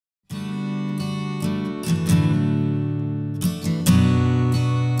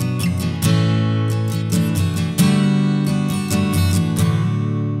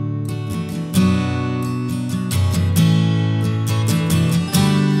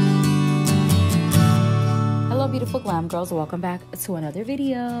beautiful glam girls, welcome back to another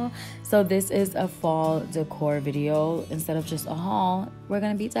video. So this is a fall decor video. Instead of just a haul, we're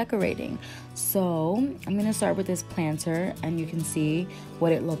gonna be decorating. So I'm gonna start with this planter, and you can see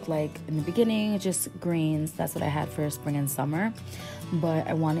what it looked like in the beginning, just greens. That's what I had for spring and summer, but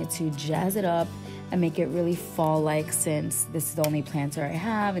I wanted to jazz it up and make it really fall-like, since this is the only planter I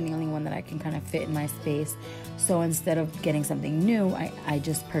have and the only one that I can kind of fit in my space. So instead of getting something new, I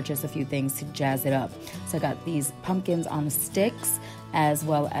just purchased a few things to jazz it up. So I got these pumpkins on sticks, as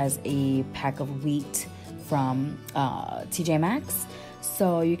well as a pack of wheat from TJ Maxx.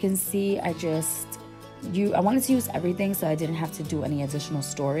 So you can see I wanted to use everything, so I didn't have to do any additional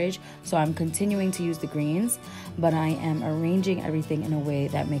storage. So I'm continuing to use the greens, but I am arranging everything in a way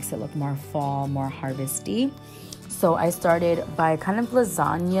that makes it look more fall, more harvesty. So I started by kind of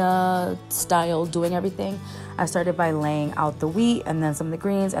lasagna style doing everything. I started by laying out the wheat and then some of the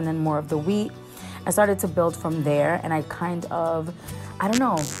greens and then more of the wheat. I started to build from there, and I don't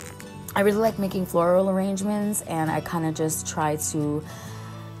know, I really like making floral arrangements, and I kind of just try to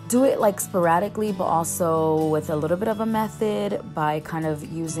do it like sporadically, but also with a little bit of a method, by kind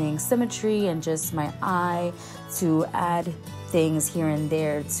of using symmetry and just my eye to add things here and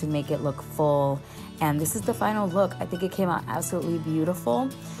there to make it look full. And this is the final look. I think it came out absolutely beautiful.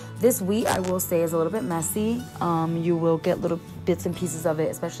 This wheat, I will say, is a little bit messy. You will get little bits and pieces of it,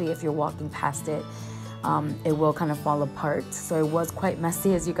 especially if you're walking past it. It will kind of fall apart. So it was quite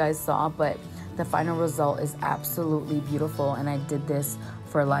messy, as you guys saw, but the final result is absolutely beautiful. And I did this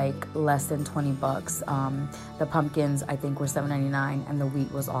for like less than 20 bucks. The pumpkins, I think, were $7.99, and the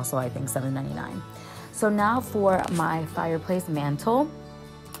wheat was also, I think, $7.99. So now for my fireplace mantle.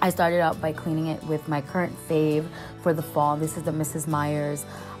 I started out by cleaning it with my current fave for the fall. This is the Mrs. Meyer's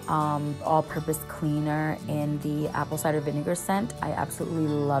all-purpose cleaner in the apple cider vinegar scent. I absolutely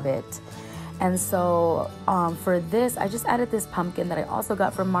love it. And so for this, I just added this pumpkin that I also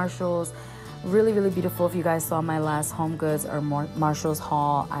got from Marshall's. Really, really beautiful. If you guys saw my last Home Goods or Marshall's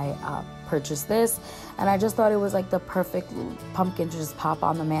haul, I purchased this, and I just thought it was like the perfect pumpkin to just pop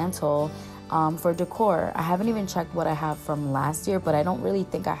on the mantle for decor. I haven't even checked what I have from last year, but I don't really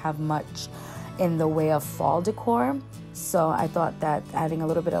think I have much in the way of fall decor. So I thought that adding a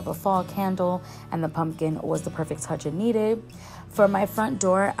little bit of a fall candle and the pumpkin was the perfect touch it needed. For my front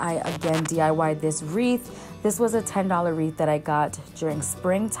door, I again DIY'd this wreath. This was a $10 wreath that I got during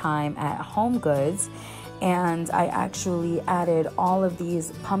springtime at Home Goods. And I actually added all of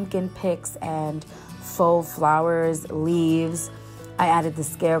these pumpkin picks and faux flowers, leaves. I added the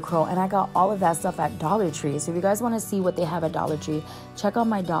scarecrow, and I got all of that stuff at Dollar Tree. So if you guys want to see what they have at Dollar Tree, check out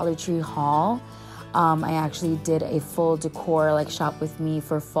my Dollar Tree haul. I actually did a full decor, like shop with me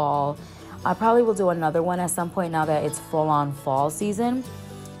for fall. I probably will do another one at some point now that it's full on fall season.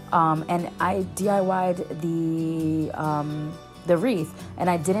 And I DIY'd the wreath, and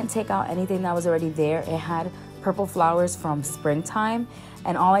I didn't take out anything that was already there. It had purple flowers from springtime,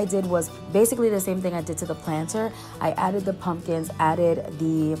 and all I did was basically the same thing I did to the planter. I added the pumpkins, added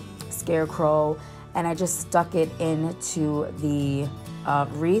the scarecrow, and I just stuck it into the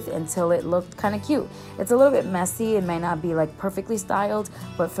wreath until it looked kind of cute. It's a little bit messy. It might not be like perfectly styled,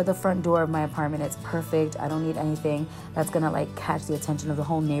 but for the front door of my apartment, it's perfect. I don't need anything that's gonna like catch the attention of the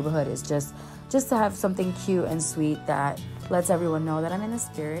whole neighborhood. It's just to have something cute and sweet that lets everyone know that I'm in the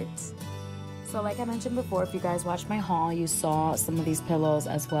spirit. So like I mentioned before, if you guys watched my haul, you saw some of these pillows,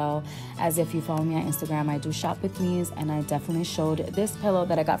 as well as if you follow me on Instagram, I do shop with me's, and I definitely showed this pillow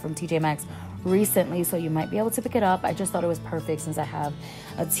that I got from TJ Maxx recently, so you might be able to pick it up. I just thought it was perfect since I have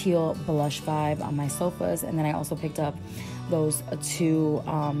a teal blush vibe on my sofas. And then I also picked up those two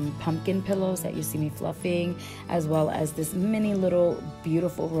pumpkin pillows that you see me fluffing, as well as this mini little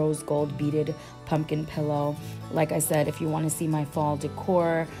beautiful rose gold beaded pumpkin pillow. Like I said, if you want to see my fall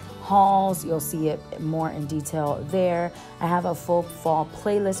decor hauls, you'll see it more in detail there. I have a full fall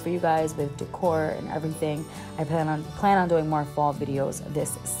playlist for you guys with decor and everything. I plan on doing more fall videos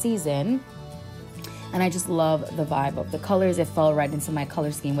this season. And I just love the vibe of the colors. It fell right into my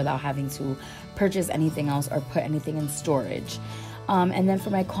color scheme without having to purchase anything else or put anything in storage. And then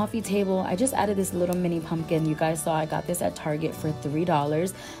for my coffee table, I just added this little mini pumpkin. You guys saw I got this at Target for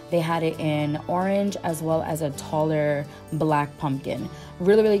 $3. They had it in orange as well as a taller black pumpkin.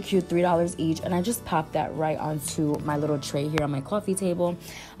 Really, really cute, $3 each. And I just popped that right onto my little tray here on my coffee table.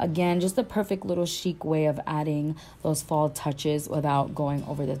 Again, just a perfect little chic way of adding those fall touches without going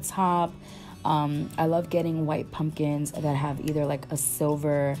over the top. I love getting white pumpkins that have either like a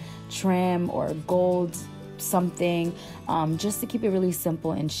silver trim or gold something, just to keep it really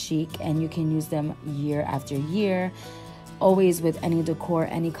simple and chic, and you can use them year after year. always with any decor,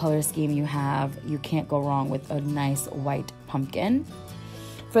 any color scheme you have, you can't go wrong with a nice white pumpkin.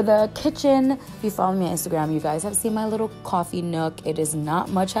 For the kitchen, if you follow me on Instagram, you guys have seen my little coffee nook. It is not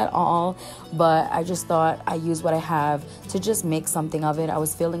much at all, but I just thought I use what I have to just make something of it. I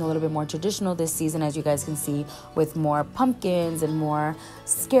was feeling a little bit more traditional this season, as you guys can see, with more pumpkins and more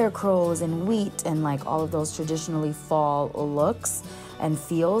scarecrows and wheat and like all of those traditionally fall looks and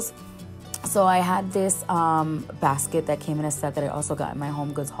feels. So I had this basket that came in a set that I also got in my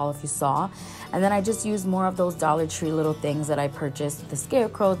Home Goods haul, if you saw. And then I just used more of those Dollar Tree little things that I purchased, the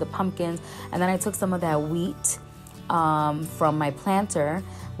scarecrows, the pumpkins. And then I took some of that wheat from my planter,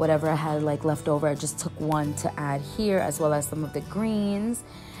 whatever I had like left over. I just took one to add here, as well as some of the greens.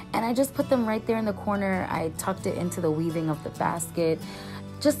 And I just put them right there in the corner. I tucked it into the weaving of the basket,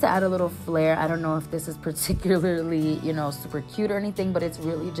 just to add a little flair. I don't know if this is particularly, you know, super cute or anything, but it's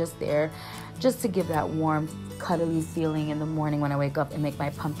really just there just to give that warm, cuddly feeling in the morning when I wake up and make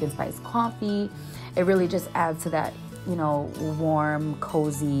my pumpkin spice coffee. It really just adds to that, you know, warm,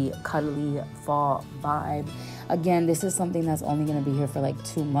 cozy, cuddly fall vibe. Again, this is something that's only going to be here for like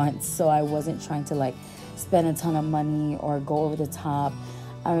 2 months, so I wasn't trying to like spend a ton of money or go over the top.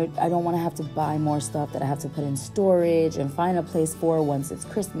 I don't want to have to buy more stuff that I have to put in storage and find a place for once it's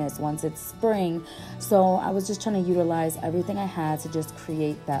Christmas, once it's spring. So I was just trying to utilize everything I had to just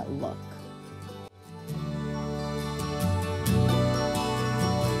create that look.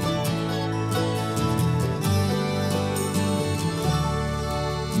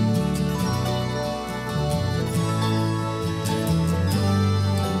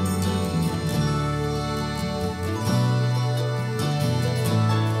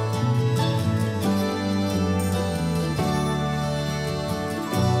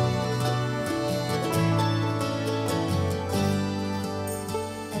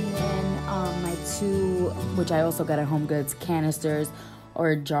 Which I also got at Home Goods, canisters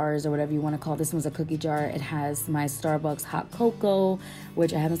or jars or whatever you want to call it. This one's a cookie jar. It has my Starbucks hot cocoa,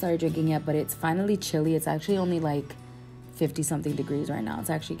 which I haven't started drinking yet, but it's finally chilly. It's actually only like 50 something degrees right now. It's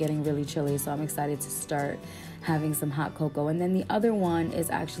actually getting really chilly, so I'm excited to start having some hot cocoa. And then the other one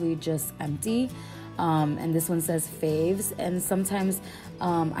is actually just empty. And this one says faves, and sometimes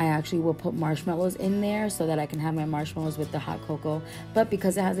I actually will put marshmallows in there so that I can have my marshmallows with the hot cocoa, but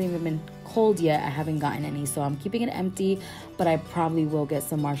because it hasn't even been cold yet, I haven't gotten any, so I'm keeping it empty, but I probably will get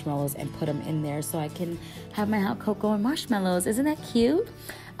some marshmallows and put them in there so I can have my hot cocoa and marshmallows. Isn't that cute?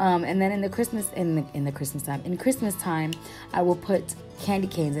 And then in Christmas time, I will put candy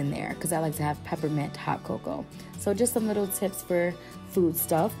canes in there because I like to have peppermint hot cocoa. So just some little tips for food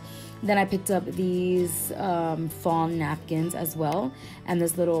stuff. Then I picked up these fall napkins as well, and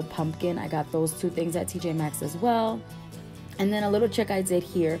this little pumpkin. I got those 2 things at TJ Maxx as well. And then a little trick I did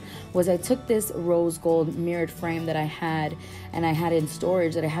here was I took this rose gold mirrored frame that I had, and I had in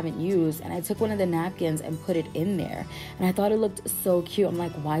storage that I haven't used, and I took one of the napkins and put it in there. And I thought it looked so cute. I'm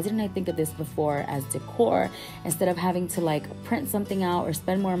like, why didn't I think of this before as decor? Instead of having to like print something out or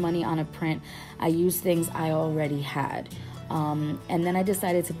spend more money on a print, I used things I already had. And then I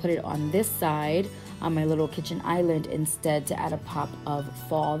decided to put it on this side on my little kitchen island instead, to add a pop of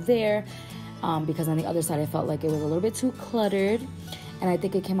fall there, because on the other side I felt like it was a little bit too cluttered, and I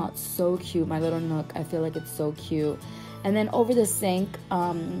think it came out so cute. My little nook, I feel like it's so cute. And then over the sink,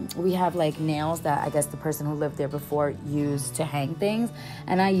 we have like nails that I guess the person who lived there before used to hang things,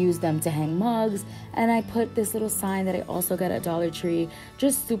 and I used them to hang mugs. And I put this little sign that I also got at Dollar Tree,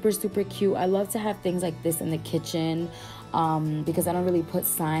 just super, super cute. I love to have things like this in the kitchen, because I don't really put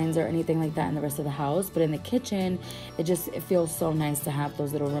signs or anything like that in the rest of the house, but in the kitchen it feels so nice to have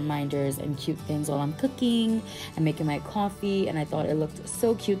those little reminders and cute things while I'm cooking and making my coffee. And I thought it looked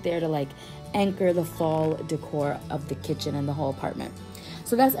so cute there to like anchor the fall decor of the kitchen and the whole apartment.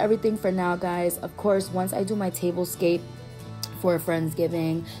 So that's everything for now, guys. Of course, once I do my tablescape for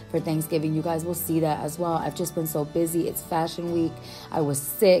Friendsgiving, for Thanksgiving, you guys will see that as well. I've just been so busy. It's fashion week. I was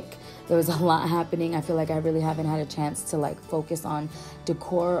sick. There was a lot happening. I feel like I really haven't had a chance to like focus on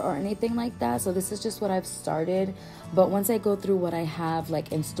decor or anything like that. So this is just what I've started. But once I go through what I have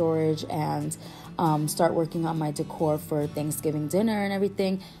like in storage and start working on my decor for Thanksgiving dinner and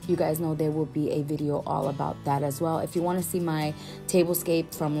everything, you guys know there will be a video all about that as well. If you want to see my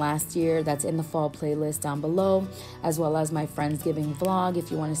tablescape from last year, that's in the fall playlist down below, as well as my Friendsgiving vlog. If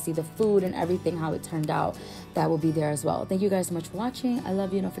you want to see the food and everything, how it turned out, that will be there as well. Thank you guys so much for watching. I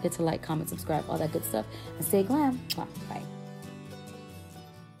love you. Don't forget to like, comment, subscribe, all that good stuff, and stay glam. Bye.